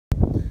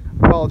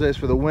apologize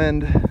for the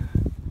wind,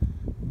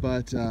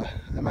 but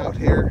I'm out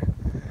here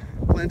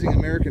planting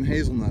American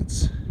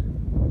hazelnuts,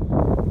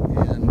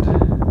 and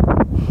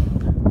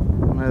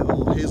my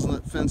little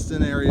hazelnut fenced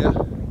in area,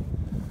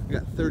 I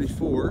got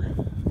 34.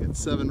 I got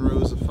 7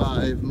 rows of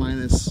 5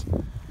 minus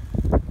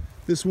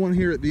this one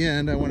here at the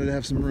end. I wanted to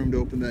have some room to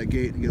open that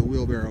gate and get a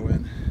wheelbarrow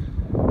in.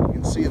 You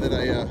can see that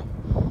I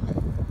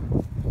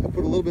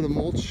put a little bit of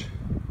mulch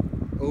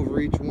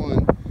over each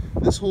one.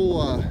 This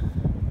whole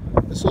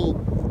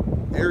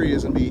area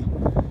is going to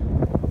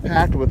be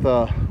packed with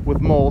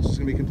mulch. It's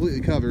going to be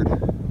completely covered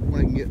when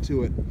I can get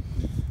to it.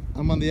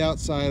 I'm on the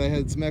outside. I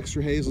had some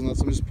extra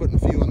hazelnuts. I'm just putting a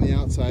few on the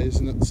outside,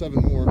 just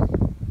 7 more.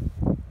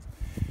 I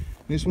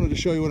just wanted to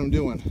show you what I'm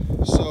doing.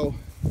 So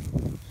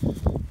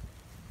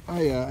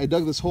I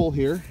dug this hole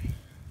here.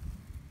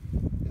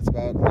 It's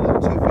about 2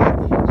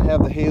 feet. I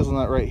have the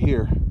hazelnut right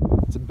here.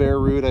 It's a bare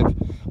root. I've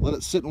let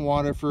it sit in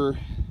water for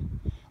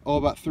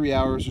about 3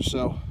 hours or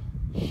so.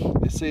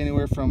 They say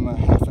anywhere from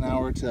half an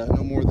hour to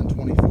no more than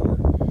 24.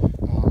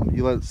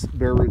 You let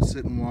bare roots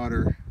sit in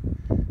water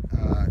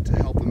to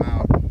help them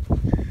out.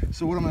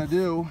 So what I'm going to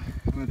do,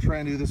 I'm going to try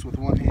and do this with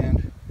one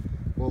hand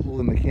while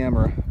holding the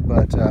camera.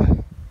 But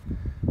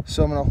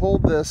so I'm going to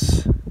hold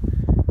this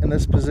in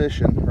this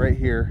position right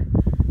here.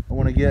 I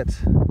want to get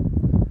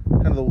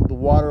kind of the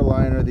water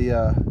line, or the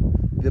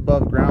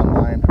above ground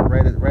line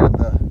right at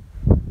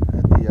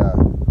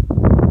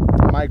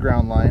my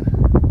ground line,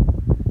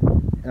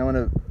 and I'm going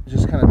to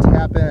just kind of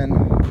tap in.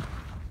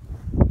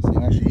 See,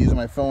 I'm actually using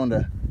my phone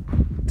to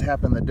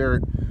tap in the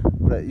dirt,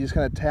 but you just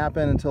kind of tap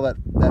in until that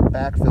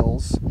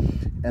backfills,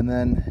 and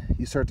then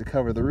you start to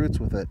cover the roots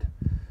with it.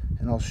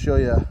 And I'll show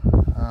you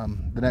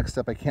the next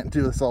step. I can't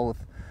do this all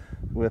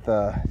with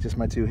just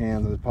my 2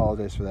 hands. I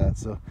apologize for that.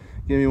 So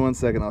give me 1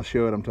 second. I'll show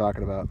you what I'm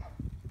talking about.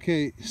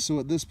 Okay, so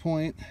at this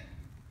point,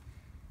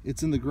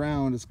 it's in the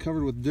ground. It's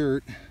covered with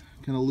dirt,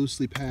 kind of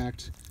loosely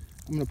packed.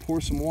 I'm going to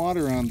pour some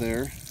water on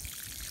there.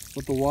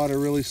 Let the water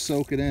really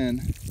soak it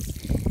in.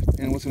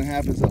 And what's going to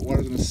happen is that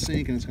water's going to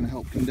sink, and it's going to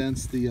help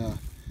condense the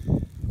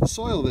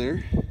soil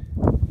there.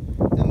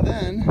 And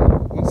then,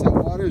 once that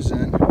water's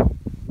in, I'm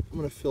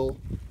going to fill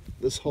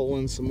this hole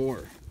in some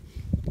more.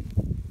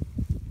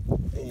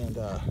 And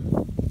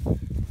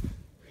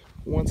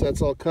once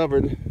that's all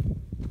covered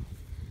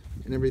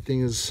and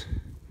everything is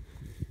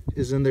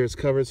in there, it's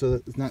covered so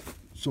that it's not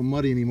so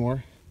muddy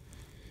anymore,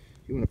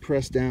 you want to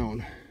press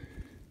down,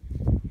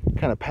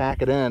 kind of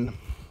pack it in,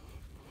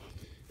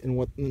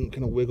 and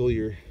kind of wiggle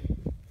your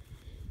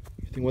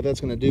thing. What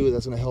that's going to do is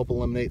that's going to help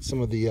eliminate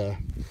some of the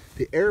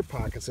air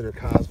pockets that are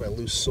caused by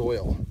loose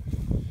soil.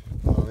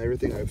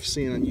 Everything I've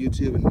seen on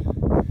YouTube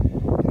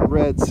and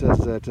read says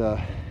that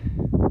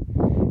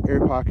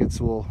air pockets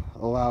will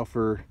allow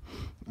for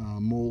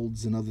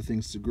molds and other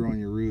things to grow in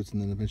your roots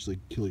and then eventually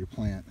kill your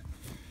plant.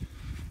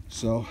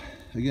 So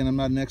again, I'm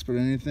not an expert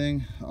on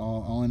anything.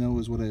 All I know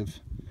is what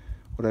I've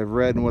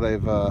read and what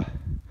I've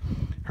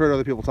heard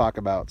other people talk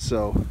about.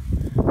 So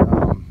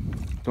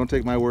don't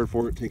take my word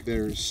for it, take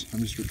theirs. I'm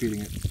just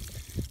repeating it.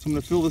 So I'm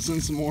going to fill this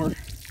in some more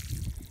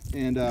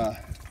and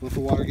let the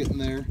water get in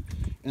there,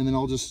 and then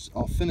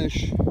I'll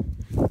finish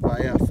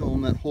by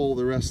filling that hole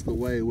the rest of the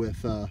way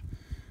with the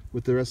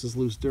rest of this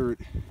loose dirt.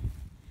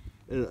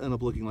 It'll end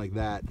up looking like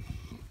that.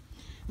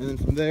 And then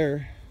from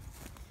there,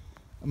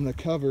 I'm going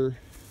to cover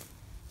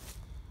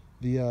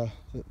the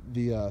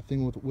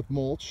thing with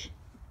mulch.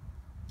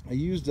 I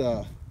used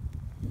an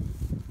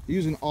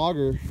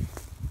auger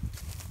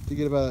to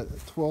get about a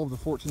 12 to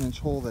 14 inch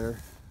hole there.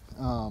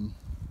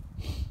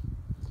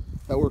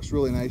 That works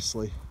really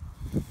nicely.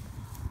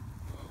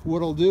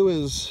 What I'll do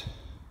is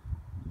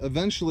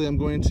eventually I'm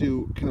going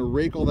to kind of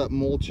rake all that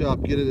mulch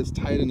up, get it as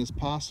tight in as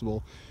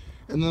possible,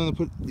 and then I'm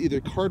going to put either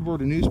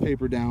cardboard or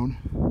newspaper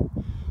down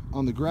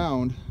on the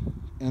ground,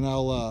 and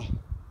I'll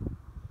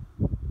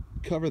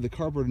cover the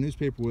cardboard and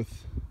newspaper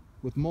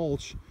with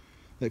mulch.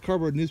 That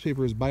cardboard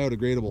newspaper is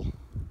biodegradable,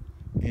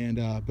 and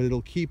but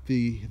it'll keep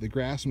the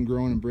grass from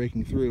growing and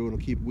breaking through. It'll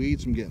keep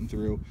weeds from getting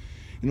through,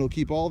 and it'll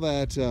keep all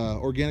that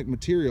organic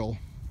material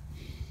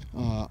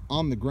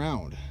on the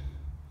ground.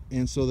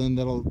 And so then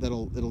it'll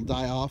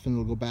die off and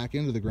it'll go back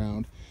into the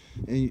ground,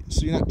 and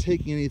so you're not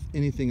taking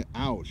anything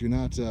out. You're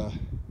not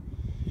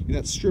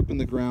stripping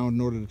the ground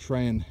in order to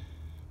try and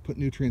put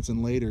nutrients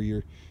in later.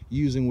 You're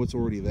using what's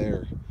already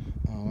there.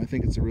 I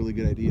think it's a really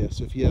good idea.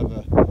 So if you have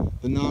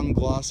the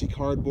non-glossy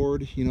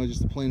cardboard, you know,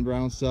 just the plain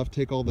brown stuff,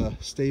 take all the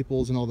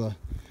staples and all the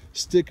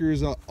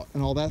stickers and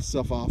all that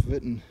stuff off of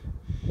it and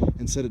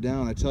set it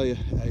down. I tell you,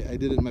 I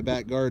did it in my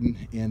back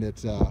garden, and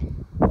it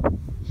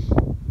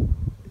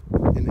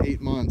in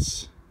 8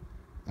 months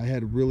I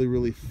had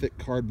really thick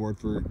cardboard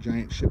for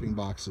giant shipping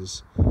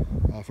boxes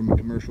from a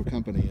commercial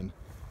company, and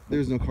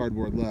there's no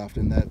cardboard left,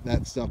 and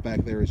that stuff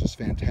back there is just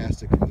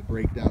fantastic from the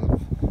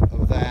breakdown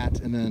of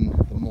that, and then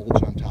the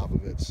mulch on top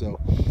of it. So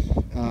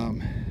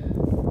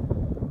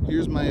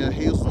here's my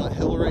hazelnut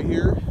hill right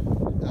here.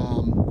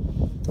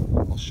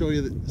 I'll show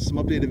you some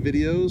updated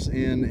videos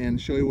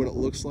and show you what it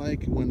looks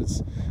like when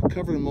it's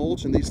covered in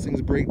mulch and these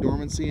things break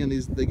dormancy and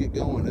they get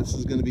going. This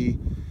is going to be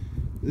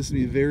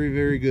very,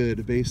 very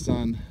good based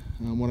on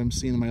what I'm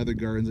seeing in my other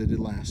gardens I did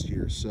last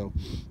year. So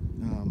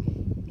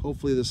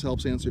hopefully this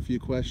helps answer a few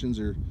questions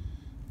or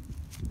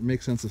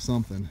make sense of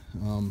something.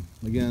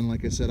 Again,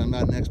 like I said, I'm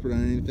not an expert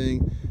on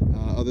anything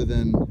other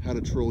than how to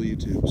troll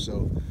YouTube.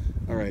 So,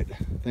 all right,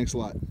 thanks a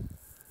lot.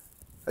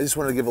 I just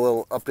wanted to give a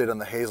little update on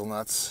the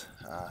hazelnuts.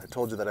 I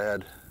told you that I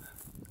had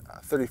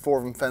 34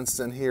 of them fenced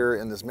in here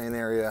in this main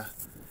area,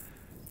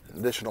 an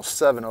additional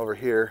 7 over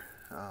here.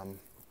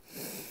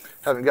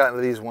 Haven't gotten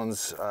to these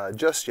ones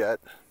just yet,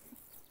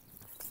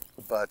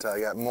 but I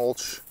got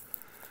mulch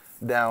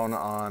down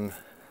on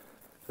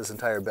this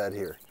entire bed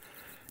here.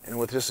 And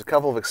with just a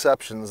couple of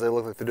exceptions, they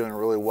look like they're doing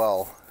really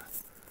well.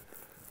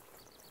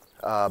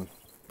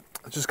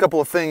 Just a couple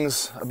of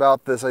things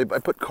about this. I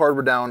put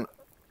cardboard down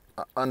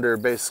under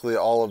basically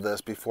all of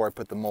this before I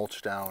put the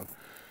mulch down.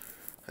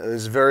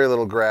 There's very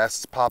little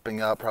grass popping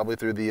up, probably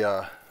through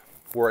the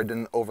where I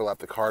didn't overlap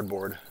the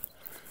cardboard.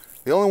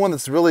 The only one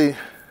that's really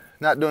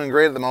not doing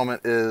great at the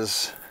moment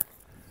is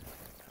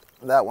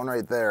that one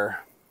right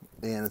there.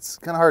 And it's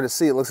kind of hard to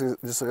see. It looks like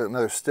just like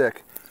another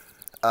stick.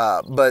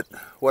 But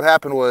what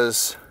happened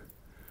was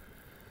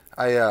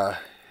it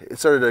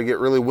started to get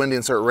really windy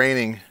and start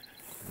raining.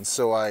 And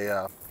so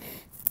I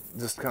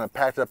just kind of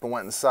packed up and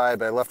went inside,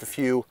 but I left a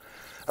few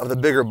of the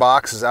bigger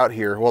boxes out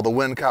here. Well, the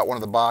wind caught one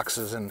of the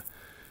boxes and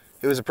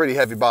it was a pretty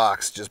heavy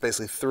box. Just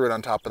basically threw it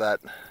on top of that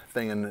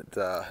thing and it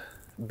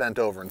bent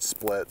over and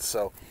split.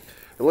 So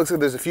it looks like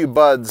there's a few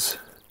buds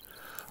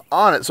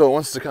on it, so it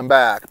wants to come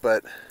back,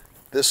 but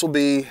this will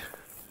be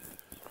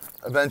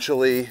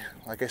eventually,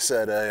 like I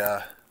said,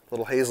 a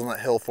little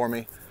hazelnut hill for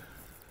me.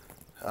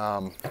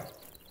 But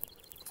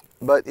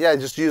yeah,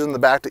 just using the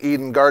back to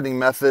Eden gardening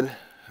method,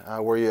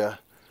 where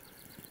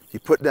you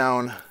put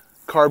down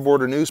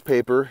cardboard or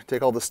newspaper,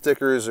 take all the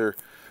stickers or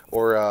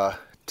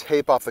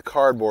tape off the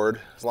cardboard,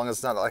 as long as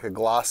it's not like a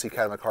glossy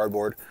kind of a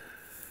cardboard.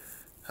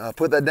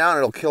 Put that down,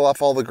 it'll kill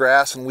off all the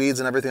grass and weeds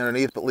and everything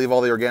underneath, but leave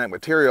all the organic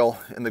material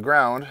in the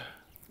ground.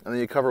 And then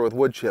you cover it with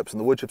wood chips, and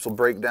the wood chips will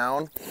break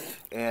down,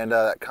 and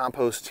that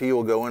compost tea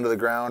will go into the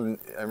ground and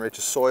enrich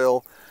the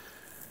soil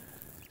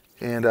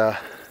and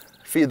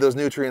feed those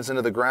nutrients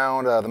into the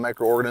ground. The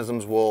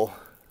microorganisms will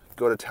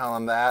go to town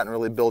on that and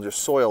really build your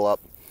soil up.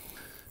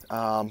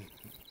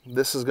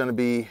 This is going to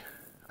be,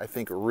 I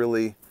think,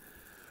 really,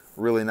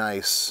 really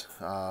nice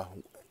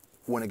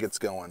when it gets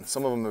going.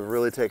 Some of them have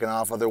really taken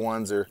off, other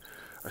ones are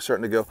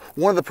starting to go.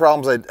 One of the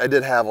problems I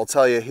did have, I'll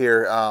tell you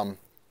here,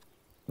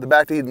 the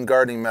Back to Eden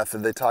gardening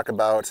method, they talk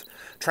about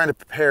trying to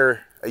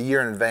prepare a year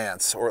in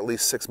advance, or at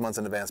least 6 months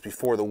in advance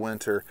before the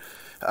winter.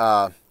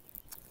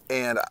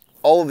 And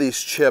all of these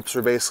chips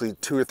are basically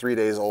 2 or 3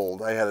 days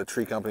old. I had a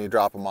tree company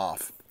drop them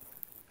off.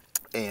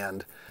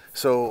 And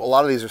so a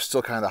lot of these are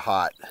still kind of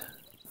hot.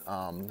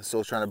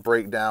 Still trying to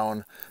break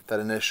down that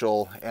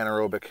initial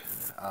anaerobic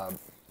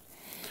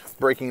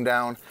breaking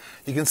down.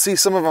 You can see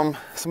some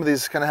of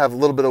these kind of have a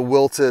little bit of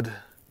wilted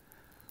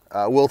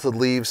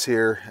leaves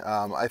here.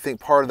 I think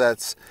part of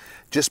that's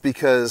just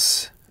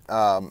because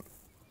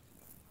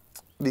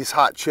these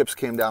hot chips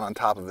came down on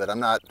top of it. I'm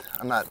not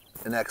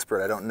an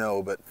expert, I don't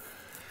know, but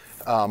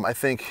I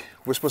think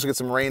we're supposed to get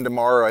some rain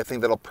tomorrow. I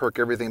think that'll perk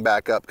everything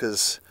back up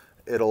because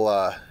it'll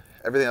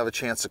everything will have a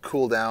chance to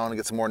cool down and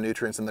get some more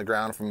nutrients in the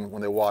ground from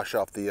when they wash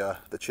off the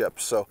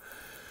chips. So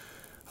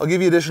I'll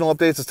give you additional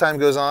updates as time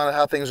goes on on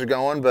how things are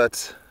going,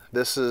 but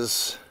this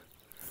is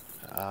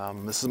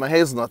my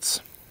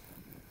hazelnuts.